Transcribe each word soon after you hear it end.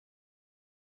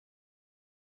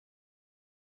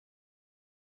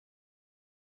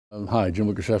Hi, Jim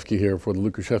Lukaszewski here for the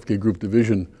Lukaszewski Group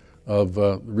division of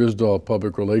Risdall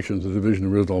Public Relations, the division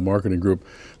of Risdall Marketing Group.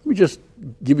 Let me just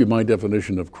give you my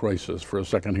definition of crisis for a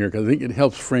second here, because I think it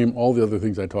helps frame all the other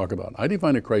things I talk about. I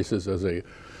define a crisis as a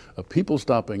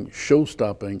people-stopping,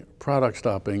 show-stopping,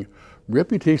 product-stopping,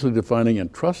 reputationally defining,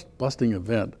 and trust-busting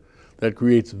event that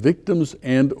creates victims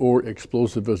and or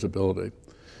explosive visibility.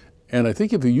 And I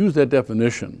think if you use that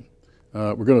definition,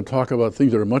 we're going to talk about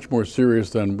things that are much more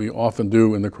serious than we often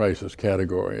do in the crisis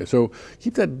category. So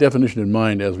keep that definition in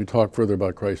mind as we talk further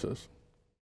about crisis.